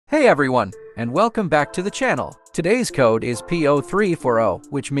Hey everyone, and welcome back to the channel. Today's code is P0340,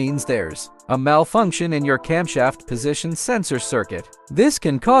 which means there's a malfunction in your camshaft position sensor circuit. This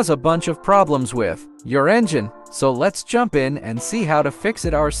can cause a bunch of problems with your engine, so let's jump in and see how to fix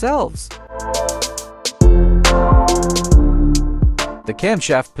it ourselves. The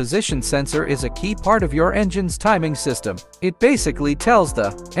camshaft position sensor is a key part of your engine's timing system. It basically tells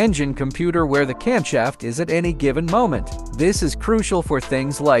the engine computer where the camshaft is at any given moment. This is crucial for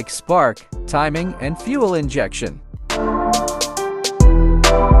things like spark, timing, and fuel injection.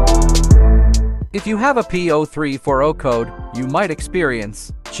 If you have a P0340 code, you might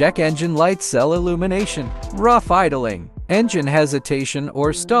experience check engine light cell illumination, rough idling, engine hesitation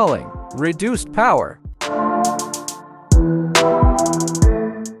or stalling, reduced power,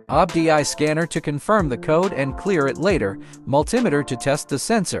 OBD-II scanner to confirm the code and clear it later, multimeter to test the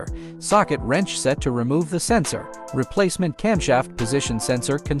sensor, socket wrench set to remove the sensor, replacement camshaft position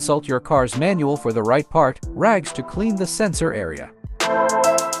sensor, consult your car's manual for the right part, rags to clean the sensor area.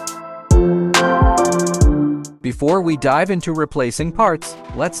 Before we dive into replacing parts,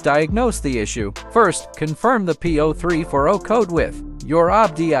 let's diagnose the issue. First, confirm the P0340 code with your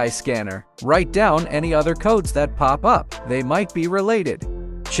OBD-II scanner. Write down any other codes that pop up. They might be related.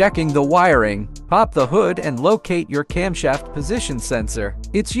 Checking the wiring, pop the hood and locate your camshaft position sensor.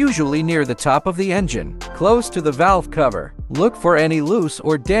 It's usually near the top of the engine, close to the valve cover. Look for any loose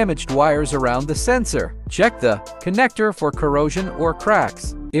or damaged wires around the sensor. Check the connector for corrosion or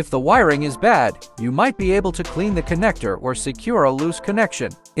cracks. If the wiring is bad, you might be able to clean the connector or secure a loose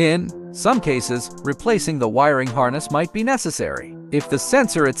connection. In some cases, replacing the wiring harness might be necessary. If the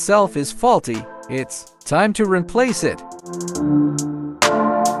sensor itself is faulty, it's time to replace it.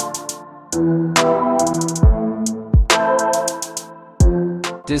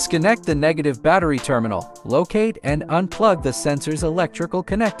 Disconnect the negative battery terminal. Locate and unplug the sensor's electrical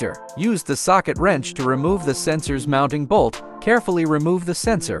connector. Use the socket wrench to remove the sensor's mounting bolt. Carefully remove the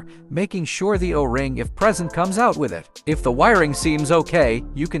sensor, making sure the O-ring, if present, comes out with it. If the wiring seems okay,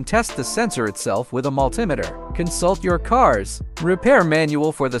 you can test the sensor itself with a multimeter. Consult your car's repair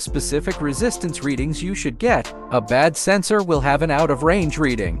manual for the specific resistance readings you should get. A bad sensor will have an out-of-range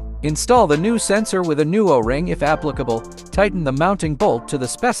reading. Install the new sensor with a new O-ring if applicable. Tighten the mounting bolt to the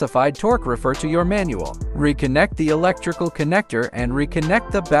specified torque. Refer to your manual. Reconnect the electrical connector and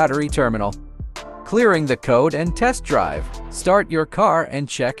reconnect the battery terminal. Clearing the code and test drive. Start your car and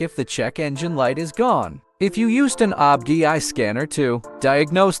check if the check engine light is gone. If you used an OBD-II scanner to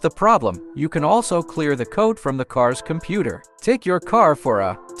diagnose the problem, you can also clear the code from the car's computer. Take your car for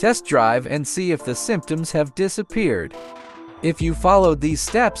a test drive and see if the symptoms have disappeared. If you followed these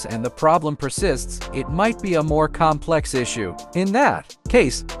steps and the problem persists, it might be a more complex issue. In that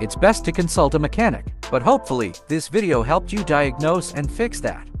case, it's best to consult a mechanic. But hopefully, this video helped you diagnose and fix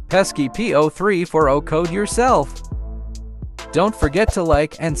that pesky P0340 code yourself. Don't forget to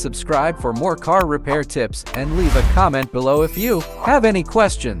like and subscribe for more car repair tips and leave a comment below if you have any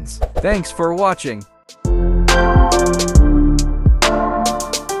questions. Thanks for watching.